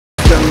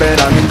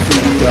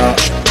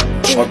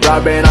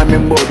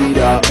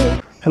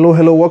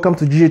Hello, welcome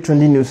to GA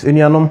Trending News.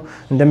 Enianom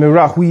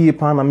ndemira huye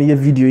pa na me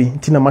video yi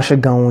tina mashe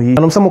gan yi.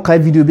 Anom samo kai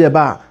video bi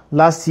aba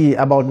last year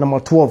about number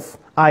 12.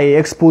 I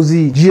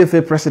expose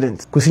GFA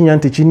president. Kusinya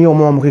ntechi ni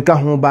omo amukeka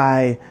ho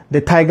by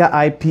the Tiger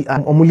IP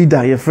omo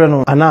leader ye frɛ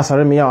no Anas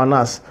Areme ya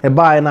Anas. E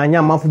ba na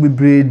anya manfo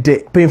bebre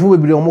de. Penfo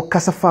bebre omo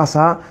kasa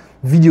fasa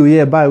video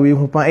ye ba we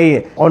hu pa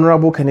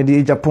honorable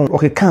Kennedy Agyapong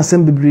okay kan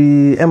sem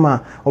bebre ema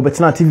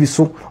obetena TV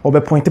so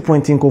obe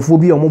pointing nkofo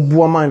bi omo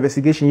bua ma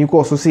investigation yi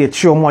ko so se ye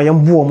chi omo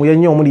ayem bua omo ye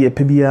nye omo de ye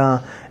pe bia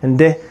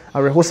ende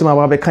arehosema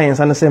ba be kan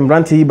yansa na sem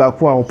brand yi ba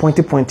ko a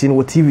pointing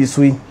wo TV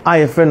so yi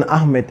aye friend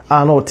Ahmed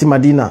no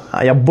Timadina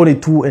ya bone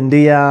two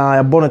ende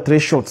ya bone 3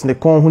 shots ne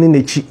kon huni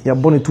nechi ya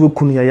bone two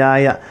ekunu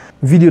ya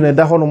video na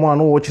da ho no mo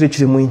ano wo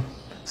chire mu yi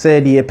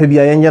se de ye pe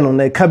bia ye nye no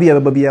na ka bia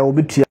ba bia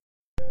obetua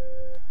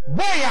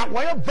boy,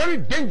 why are very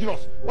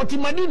dangerous. What in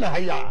Madina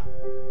haya?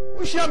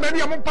 We shall maybe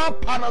a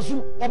papa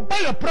nasu or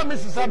buy a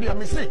premises. I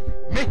be say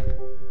me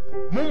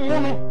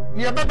Mumono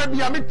near baby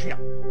Amitia.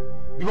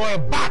 You are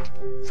bad.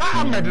 Sa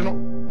Ahmed no.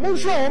 Mun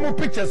show homo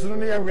pictures in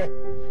the area.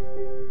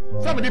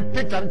 Somebody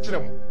picked and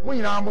children. When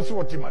you are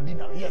what in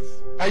Madina. Yes.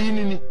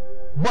 Ayini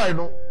boy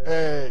no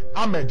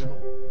Ahmed no.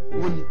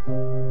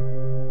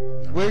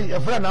 We a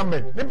friend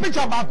Ahmed. The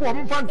picture back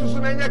home fan to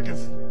soon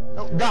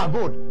and God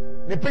good.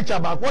 The picture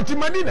back what in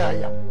Madina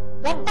haya.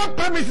 What back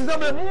premises of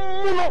the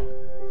Muno?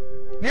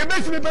 So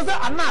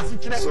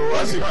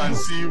as you can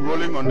see,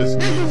 rolling on the screen.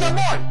 This is a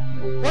boy.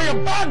 We're a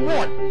bad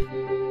boy.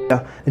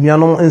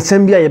 Enianom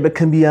nsembia ye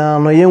bekambia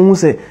no yenhu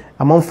se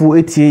amanfo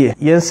etie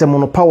ye nsem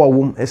no power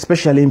wom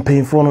especially in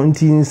painful no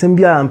nti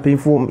nsembia am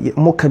painful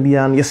mo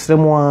kabia no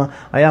yesremo a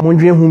aya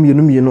mondwen hu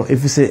mienu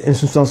efise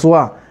nsunsanso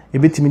a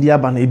ebetimi di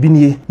aba na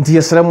ebinie nti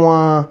yesremo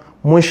a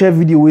mo share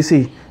video we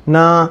say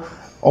na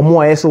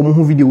omo ayese omo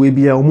hu video we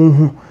bia omo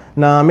hu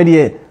na me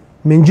de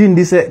menjin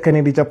di se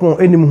Kennedy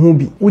Agyapong enim hu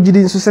bi ugidi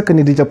nso se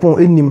Kennedy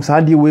Agyapong enim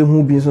saade we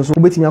hu bi nso so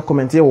obetimi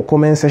comment ye wo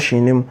comment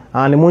section nim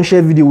and mo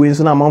share video we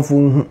nso na amanfo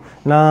hu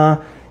na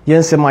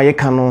yensem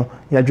ayeka no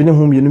ya dwene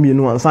hu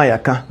mienu ansa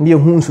yaka na ye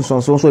hu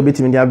nsusonso so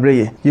obetimi di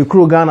abreye ye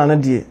kuro Ghana na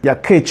de ya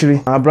ka echiri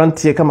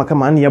abrantie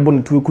kama na ye bo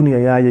ne tueku ne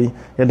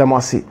ya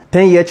damase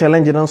 10 year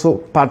challenge na so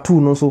part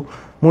 2 no so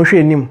mon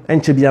hwe nim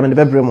enche bia me ne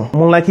bebre mo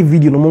mon like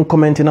video no mon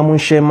comment na mon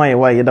share my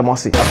wa ye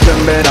damase